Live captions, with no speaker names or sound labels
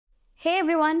Hey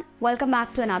everyone, welcome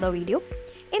back to another video.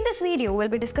 In this video, we'll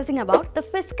be discussing about the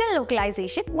fiscal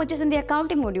localization, which is in the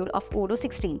accounting module of Odoo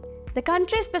 16. The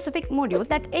country-specific module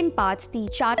that imparts the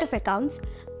chart of accounts,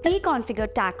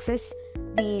 pre-configured taxes,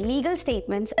 the legal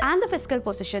statements, and the fiscal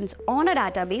positions on a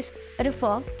database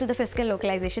refer to the fiscal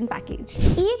localization package.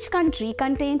 Each country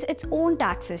contains its own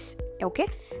taxes. Okay,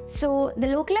 so the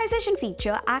localization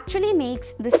feature actually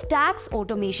makes this tax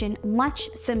automation much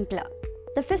simpler.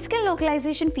 The fiscal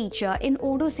localization feature in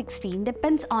Odoo 16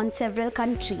 depends on several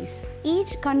countries.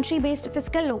 Each country-based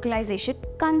fiscal localization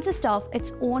consists of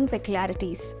its own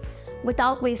peculiarities.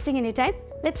 Without wasting any time,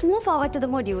 let's move forward to the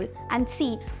module and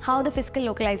see how the fiscal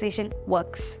localization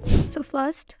works. So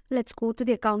first, let's go to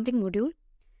the accounting module.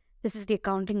 This is the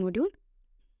accounting module.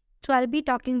 So I'll be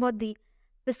talking about the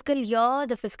fiscal year,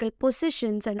 the fiscal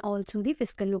positions, and also the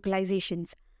fiscal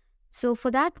localizations. So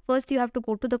for that, first you have to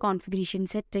go to the configuration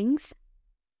settings.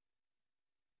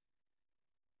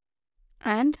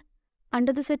 And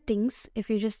under the settings, if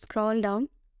you just scroll down,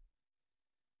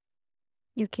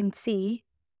 you can see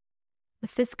the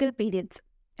fiscal periods.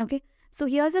 Okay, so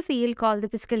here's a field called the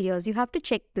fiscal years. You have to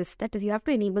check this, that is, you have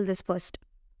to enable this first.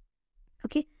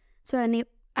 Okay, so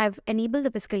I've enabled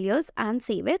the fiscal years and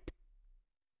save it.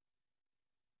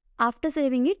 After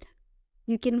saving it,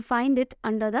 you can find it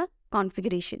under the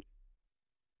configuration.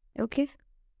 Okay,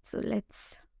 so let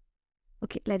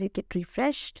it get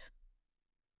refreshed.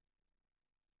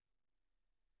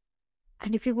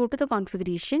 And if you go to the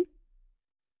configuration,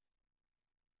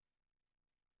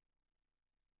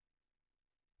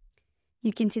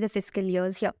 you can see the fiscal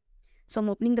years here. So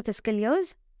I'm opening the fiscal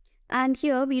years, and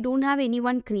here we don't have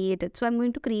anyone created. So I'm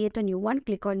going to create a new one.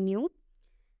 Click on new.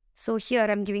 So here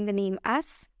I'm giving the name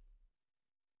as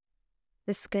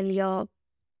fiscal year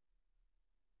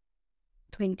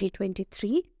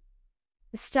 2023.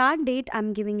 The start date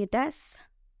I'm giving it as,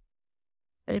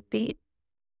 repeat,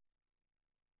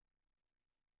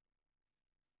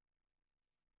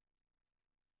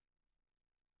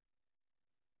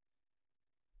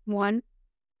 one.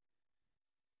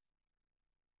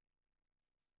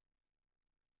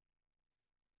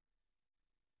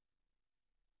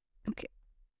 Okay.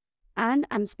 And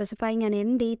I'm specifying an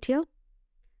end date here.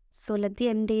 So let the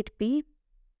end date be,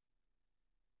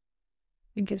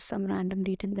 you give some random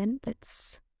date and then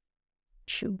let's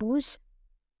choose.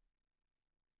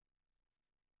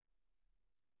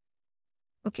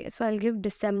 Okay, so I'll give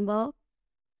December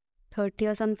 30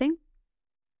 or something.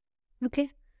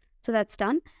 Okay. So that's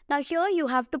done. Now here you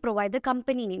have to provide the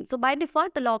company name. So by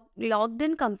default, the logged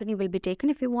in company will be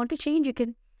taken. If you want to change, you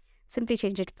can simply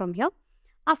change it from here.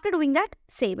 After doing that,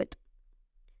 save it.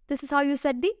 This is how you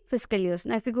set the fiscal years.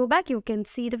 Now if you go back, you can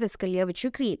see the fiscal year which you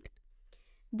create.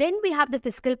 Then we have the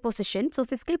fiscal position. So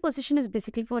fiscal position is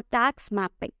basically for tax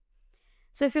mapping.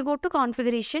 So if you go to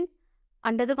configuration,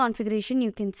 under the configuration,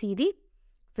 you can see the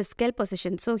fiscal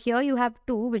position. So here you have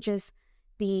two, which is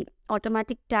the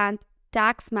automatic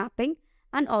tax mapping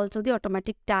and also the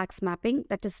automatic tax mapping,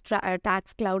 that is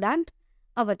tax cloud and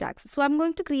our tax. So I'm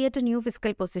going to create a new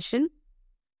fiscal position.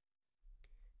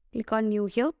 Click on new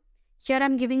here. Here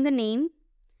I'm giving the name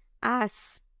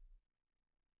as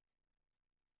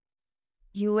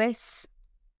US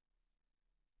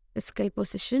fiscal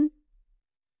position.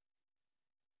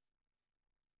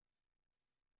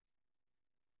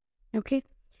 Okay.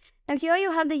 Now here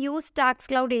you have the use tax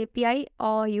cloud API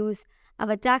or use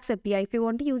our tax API. If you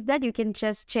want to use that, you can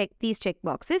just check these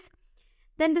checkboxes.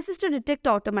 Then this is to detect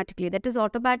automatically, that is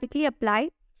automatically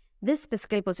apply this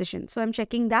fiscal position. So I'm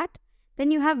checking that. Then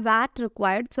you have VAT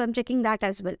required. So I'm checking that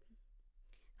as well.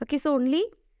 Okay, so only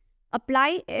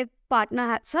apply if partner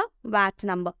has a VAT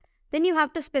number. Then you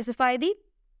have to specify the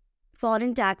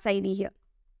foreign tax ID here.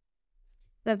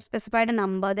 So I've specified a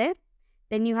number there.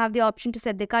 Then you have the option to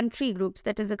set the country groups,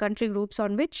 that is the country groups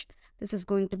on which this is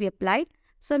going to be applied.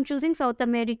 So I'm choosing South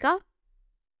America.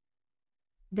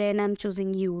 Then I'm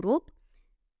choosing Europe.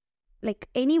 Like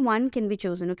any one can be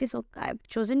chosen. Okay, so I've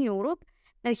chosen Europe.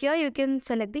 Now here you can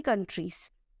select the countries.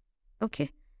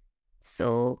 Okay,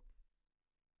 so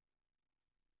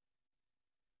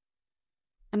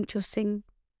I'm choosing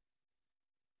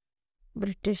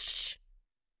British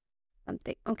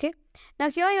something. Okay, now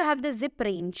here you have the zip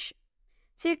range.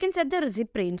 So you can set the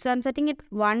zip range. So I'm setting it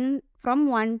from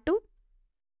 1 to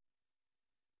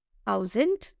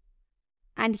 1000.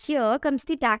 And here comes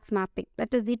the tax mapping.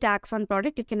 That is the tax on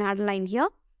product. You can add a line here.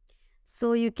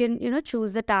 So you can,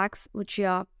 choose the tax which you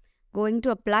are going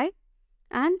to apply,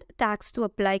 and tax to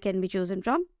apply can be chosen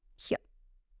from here.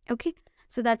 Okay.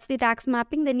 So that's the tax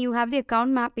mapping. Then you have the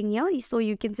account mapping here. So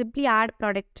you can simply add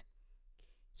product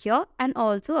here and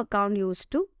also account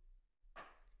used to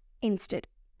instead.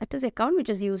 That is account which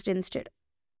is used instead.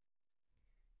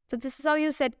 So this is how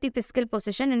you set the fiscal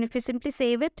position, and if you simply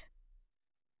save it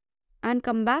and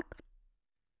come back,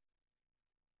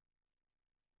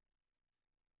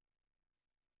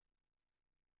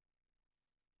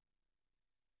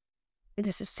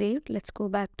 this is saved. Let's go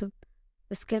back to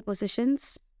fiscal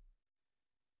positions.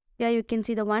 Here you can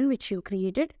see the one which you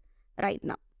created right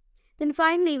now. Then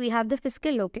finally, we have the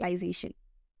fiscal localization.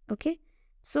 Okay.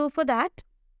 So for that,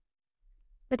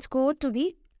 let's go to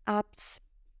the apps.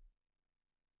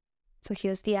 So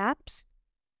here's the apps.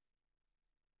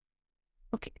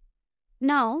 Okay.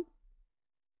 Now,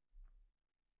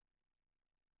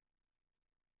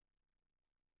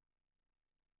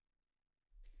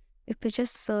 if we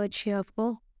just search here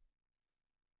for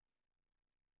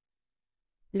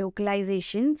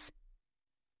localizations,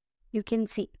 you can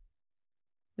see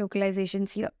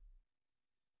localizations here.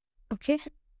 Okay.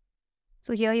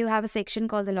 So here you have a section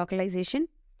called the localization.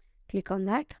 Click on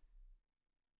that.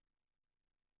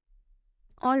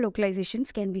 All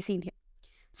localizations can be seen here.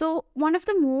 So one of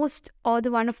the most, or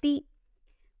the one of the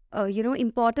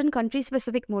important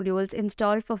country-specific modules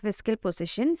installed for fiscal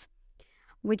positions,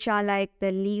 which are like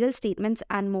the legal statements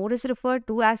and more, is referred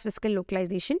to as fiscal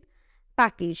localization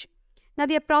package. Now,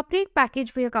 the appropriate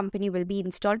package for your company will be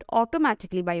installed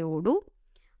automatically by Odoo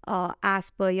as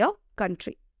per your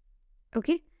country.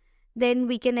 Okay. Then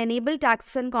we can enable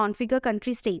taxes and configure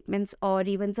country statements or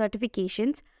even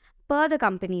certifications per the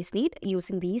company's need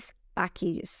using these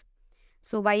packages.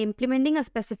 So by implementing a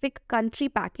specific country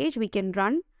package, we can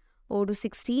run Odoo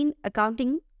 16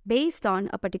 accounting based on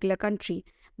a particular country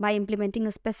by implementing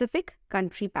a specific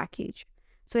country package.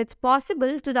 So it's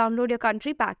possible to download your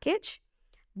country package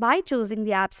by choosing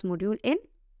the apps module in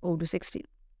Odoo 16.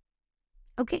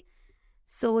 Okay.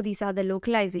 So these are the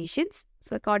localizations.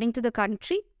 So according to the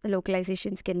country, the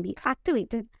localizations can be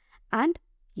activated and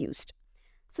used.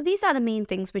 So these are the main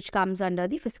things which comes under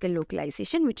the fiscal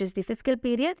localization, which is the fiscal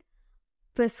period,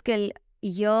 fiscal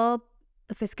year,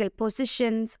 the fiscal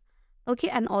positions, okay,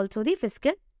 and also the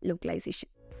fiscal localization.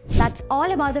 That's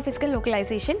all about the fiscal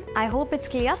localization. I hope it's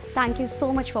clear. Thank you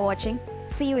so much for watching.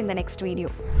 See you in the next video.